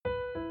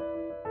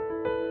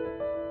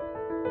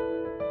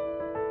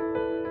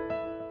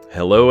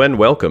Hello and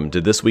welcome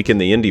to This Week in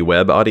the Indie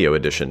Web audio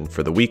edition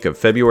for the week of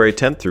February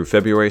 10th through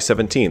February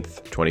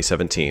 17th,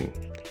 2017.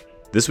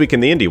 This Week in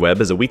the Indie Web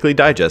is a weekly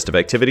digest of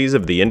activities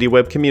of the Indie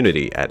Web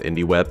community at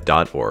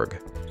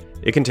indieweb.org.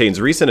 It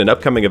contains recent and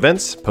upcoming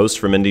events, posts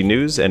from indie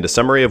news, and a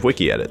summary of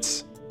wiki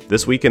edits.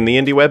 This Week in the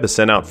Indie Web is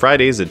sent out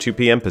Fridays at 2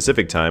 p.m.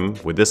 Pacific Time,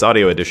 with this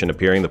audio edition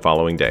appearing the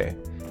following day.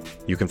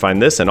 You can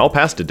find this and all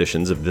past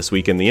editions of This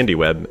Week in the Indie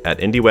Web at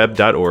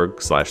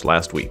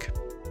indieweb.org/lastweek.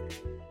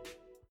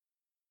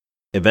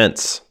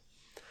 Events.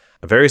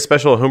 A very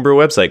special Homebrew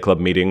Website Club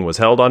meeting was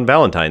held on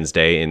Valentine's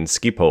Day in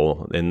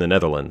Schiphol in the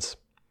Netherlands.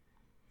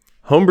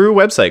 Homebrew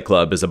Website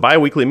Club is a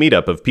bi-weekly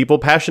meetup of people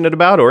passionate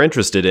about or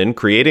interested in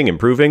creating,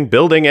 improving,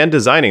 building, and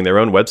designing their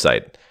own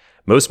website.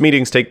 Most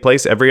meetings take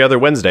place every other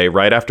Wednesday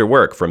right after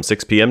work from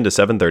 6 p.m. to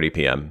 7:30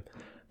 p.m.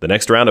 The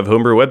next round of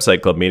Homebrew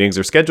Website Club meetings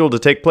are scheduled to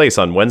take place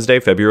on Wednesday,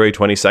 February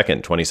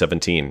 22nd,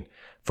 2017.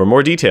 For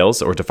more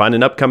details, or to find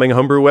an upcoming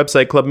Homebrew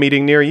Website Club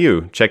meeting near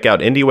you, check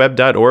out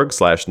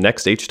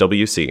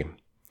indieweb.org/nexthwc.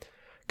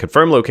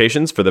 Confirmed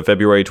locations for the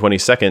February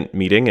 22nd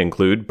meeting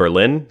include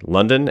Berlin,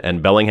 London,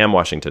 and Bellingham,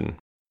 Washington.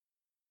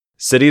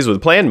 Cities with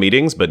planned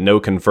meetings but no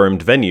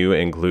confirmed venue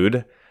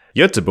include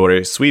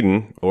Göteborg,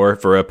 Sweden, or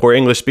for a poor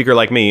English speaker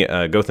like me,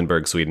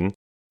 Gothenburg, Sweden,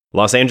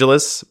 Los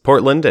Angeles,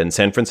 Portland, and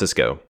San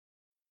Francisco.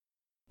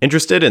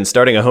 Interested in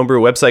starting a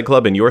Homebrew Website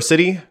Club in your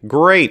city?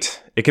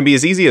 Great! It can be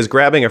as easy as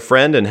grabbing a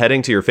friend and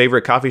heading to your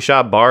favorite coffee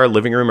shop, bar,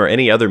 living room, or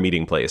any other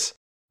meeting place.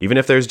 Even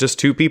if there's just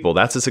 2 people,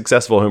 that's a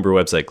successful Homebrew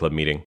Website Club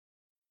meeting.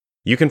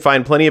 You can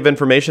find plenty of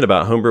information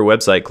about Homebrew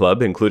Website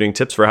Club, including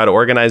tips for how to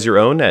organize your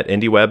own at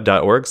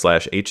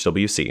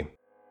indieweb.org/hwc.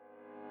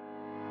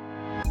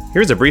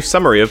 Here's a brief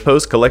summary of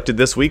posts collected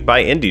this week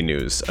by Indie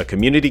News, a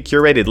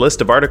community-curated list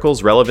of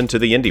articles relevant to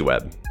the indie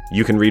web.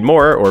 You can read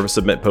more or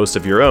submit posts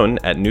of your own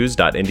at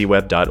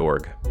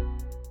news.indieweb.org.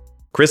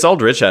 Chris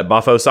Aldrich at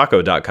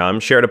bafosako.com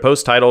shared a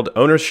post titled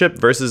Ownership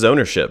versus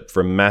Ownership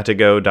from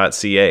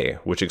matigo.ca,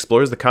 which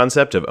explores the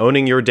concept of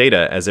owning your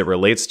data as it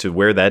relates to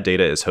where that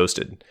data is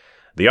hosted.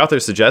 The author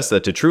suggests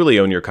that to truly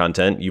own your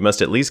content, you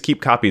must at least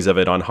keep copies of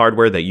it on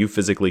hardware that you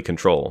physically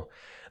control.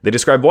 They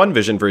describe one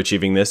vision for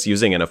achieving this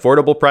using an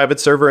affordable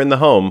private server in the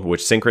home,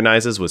 which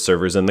synchronizes with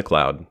servers in the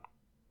cloud.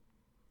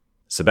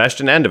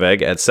 Sebastian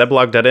Andeveg at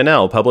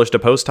seblog.nl published a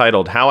post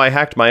titled How I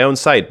Hacked My Own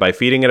Site by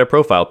Feeding It a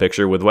Profile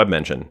Picture with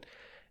WebMention.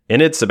 In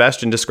it,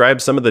 Sebastian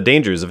describes some of the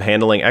dangers of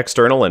handling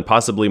external and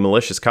possibly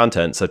malicious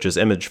content such as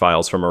image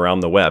files from around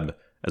the web,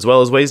 as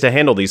well as ways to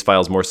handle these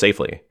files more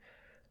safely.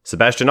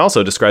 Sebastian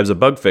also describes a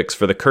bug fix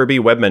for the Kirby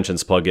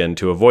WebMentions plugin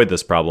to avoid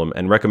this problem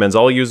and recommends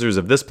all users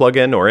of this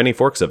plugin or any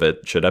forks of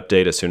it should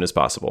update as soon as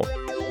possible.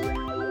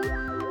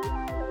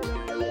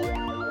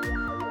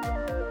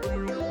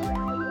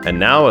 And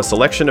now a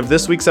selection of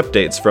this week's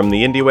updates from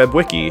the IndieWeb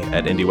Wiki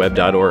at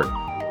indieweb.org.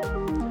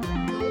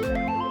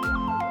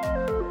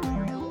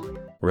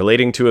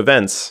 Relating to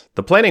events,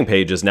 the planning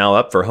page is now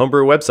up for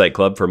Homebrew Website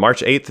Club for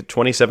March 8th,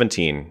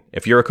 2017.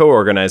 If you're a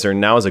co-organizer,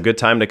 now is a good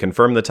time to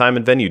confirm the time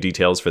and venue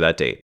details for that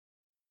date.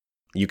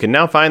 You can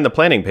now find the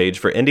planning page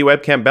for Indie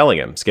Web Camp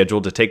Bellingham,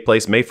 scheduled to take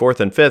place May 4th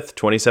and 5th,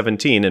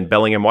 2017 in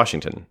Bellingham,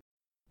 Washington.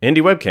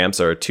 Indie Web Camps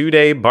are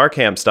 2-day bar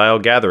camp-style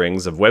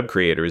gatherings of web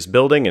creators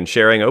building and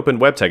sharing open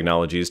web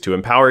technologies to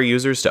empower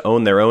users to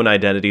own their own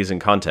identities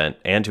and content,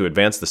 and to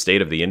advance the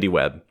state of the indie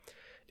web.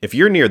 If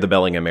you're near the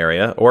Bellingham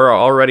area, or are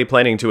already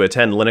planning to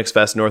attend Linux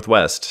Fest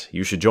Northwest,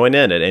 you should join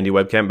in at Indie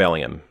Web Camp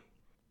Bellingham.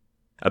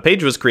 A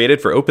page was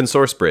created for Open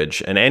Source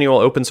Bridge, an annual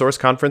open source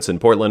conference in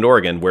Portland,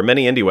 Oregon, where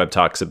many indie web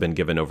talks have been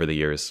given over the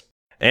years.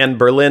 And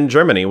Berlin,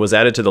 Germany was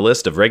added to the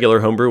list of regular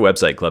Homebrew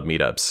Website Club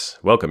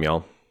meetups. Welcome,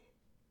 y'all.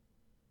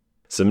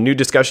 Some new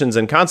discussions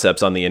and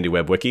concepts on the Indie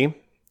Web Wiki.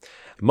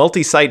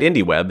 Multi-site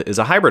Indie Web is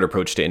a hybrid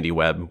approach to Indie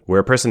Web, where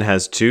a person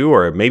has 2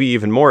 or maybe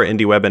even more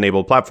Indie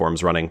Web-enabled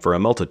platforms running for a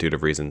multitude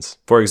of reasons.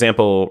 For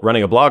example,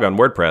 running a blog on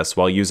WordPress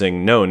while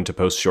using Known to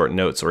post short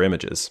notes or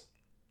images.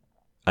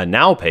 A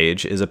Now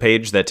page is a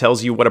page that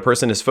tells you what a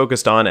person is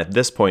focused on at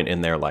this point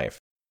in their life.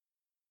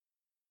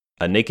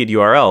 A naked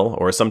URL,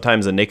 or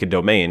sometimes a naked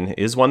domain,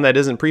 is one that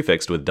isn't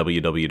prefixed with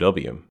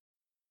www.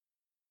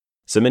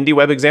 Some Indie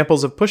Web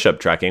examples of push-up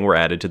tracking were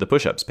added to the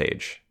push-ups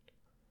page.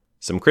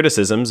 Some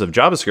criticisms of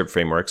JavaScript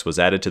frameworks was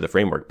added to the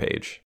framework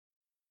page.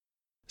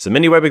 Some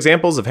Indie Web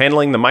examples of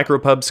handling the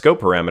micropub scope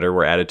parameter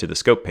were added to the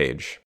scope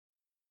page.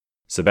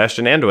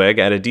 Sebastian Andeweg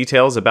added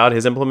details about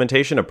his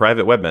implementation of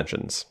private web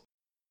mentions.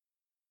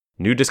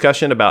 New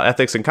discussion about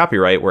ethics and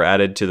copyright were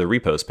added to the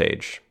repos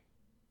page.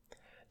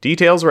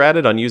 Details were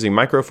added on using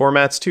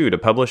microformats too to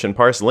publish and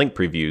parse link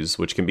previews,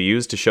 which can be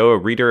used to show a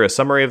reader a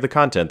summary of the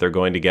content they're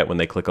going to get when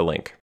they click a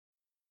link.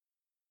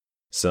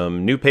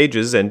 Some new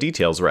pages and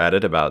details were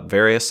added about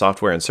various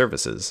software and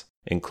services,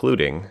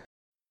 including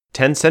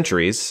 10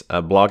 Centuries,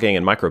 a blogging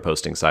and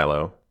microposting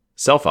silo,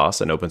 Selphos,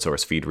 an open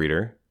source feed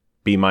reader,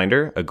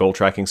 Beeminder, a goal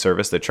tracking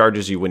service that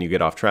charges you when you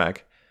get off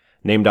track,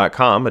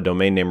 Name.com, a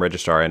domain name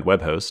registrar and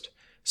web host,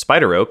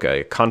 SpiderOak,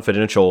 a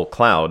confidential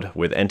cloud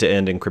with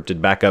end-to-end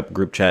encrypted backup,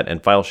 group chat,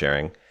 and file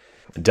sharing,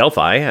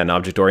 Delphi, an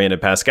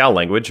object-oriented Pascal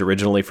language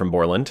originally from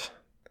Borland.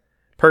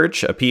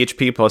 Perch, a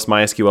PHP plus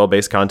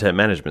MySQL-based content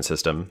management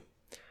system.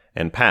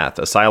 And Path,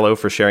 a silo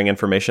for sharing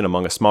information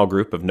among a small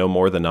group of no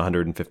more than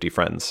 150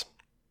 friends.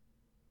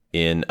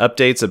 In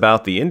updates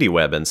about the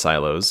IndieWeb and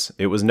silos,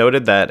 it was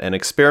noted that an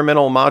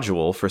experimental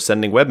module for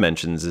sending web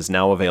mentions is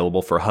now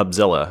available for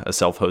Hubzilla, a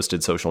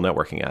self-hosted social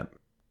networking app.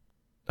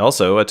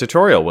 Also, a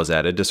tutorial was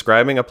added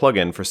describing a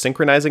plugin for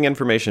synchronizing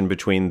information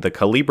between the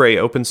Calibre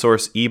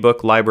open-source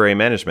ebook library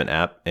management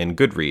app and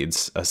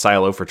Goodreads, a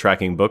silo for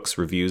tracking books,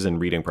 reviews,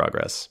 and reading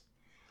progress.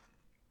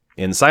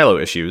 In silo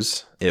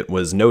issues, it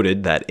was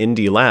noted that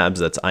Indie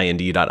Labs, that's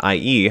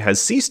ind.ie, has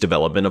ceased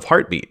development of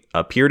Heartbeat,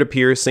 a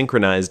peer-to-peer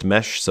synchronized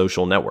mesh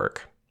social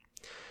network.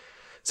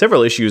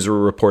 Several issues were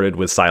reported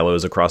with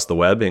silos across the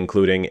web,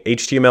 including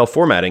HTML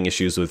formatting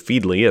issues with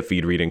Feedly, a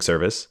feed reading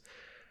service.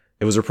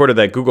 It was reported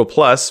that Google+,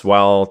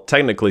 while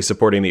technically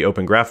supporting the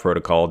Open Graph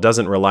protocol,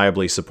 doesn't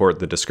reliably support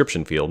the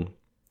description field.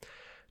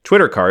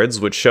 Twitter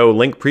cards, which show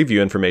link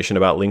preview information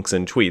about links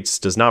and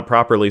tweets, does not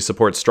properly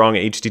support strong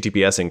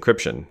HTTPS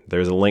encryption.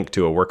 There's a link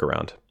to a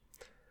workaround.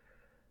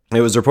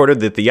 It was reported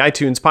that the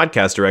iTunes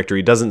podcast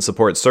directory doesn't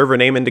support server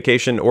name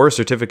indication or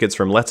certificates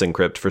from Let's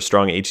Encrypt for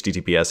strong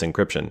HTTPS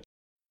encryption.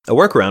 A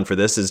workaround for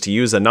this is to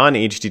use a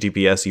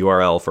non-HTTPS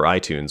URL for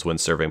iTunes when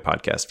serving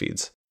podcast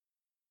feeds.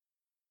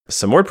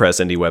 Some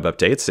WordPress IndieWeb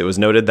updates. It was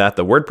noted that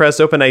the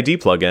WordPress OpenID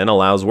plugin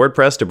allows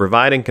WordPress to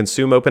provide and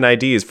consume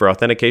OpenIDs for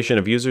authentication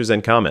of users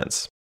and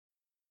comments.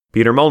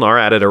 Peter Molnar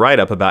added a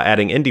write-up about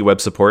adding IndieWeb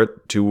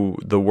support to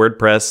the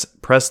WordPress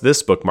Press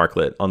This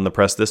bookmarklet on the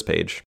Press This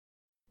page.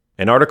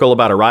 An article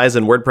about a rise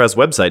in WordPress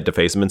website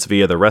defacements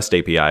via the REST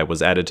API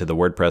was added to the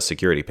WordPress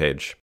security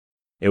page.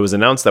 It was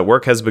announced that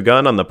work has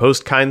begun on the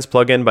PostKinds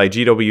plugin by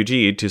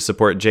GWG to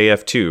support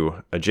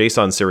JF2, a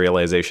JSON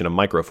serialization of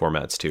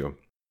microformats too.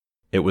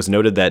 It was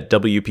noted that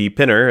WP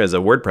Pinner is a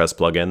WordPress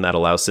plugin that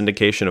allows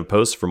syndication of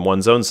posts from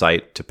one's own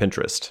site to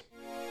Pinterest.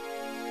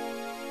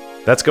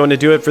 That's going to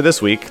do it for this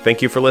week.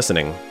 Thank you for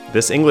listening.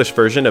 This English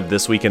version of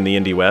This Week in the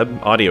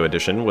IndieWeb audio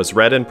edition was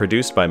read and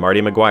produced by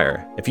Marty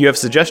McGuire. If you have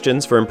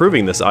suggestions for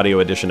improving this audio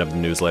edition of the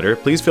newsletter,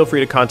 please feel free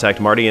to contact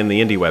Marty in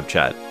the IndieWeb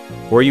chat,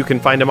 or you can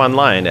find him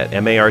online at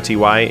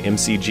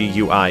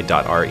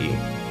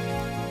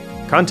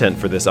martymcgui.re. Content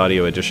for this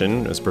audio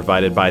edition was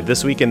provided by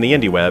This Week in the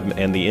IndieWeb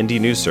and the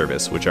Indie News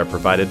Service, which are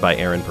provided by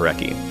Aaron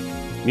Parecki.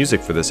 Music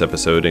for this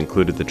episode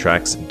included the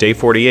tracks Day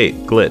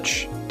 48,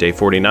 Glitch, Day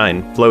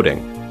 49,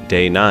 Floating,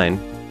 Day 9,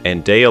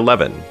 and Day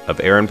 11 of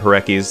Aaron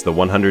Parecki's The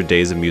 100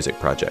 Days of Music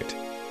project.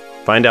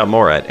 Find out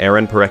more at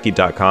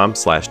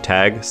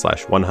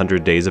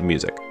aaronparecki.com/tag/100 Days of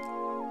Music.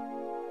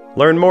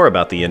 Learn more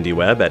about the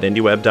IndieWeb at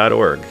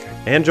indieweb.org,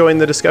 and join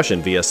the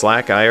discussion via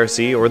Slack,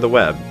 IRC, or the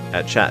web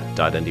at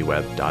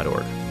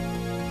chat.indieweb.org.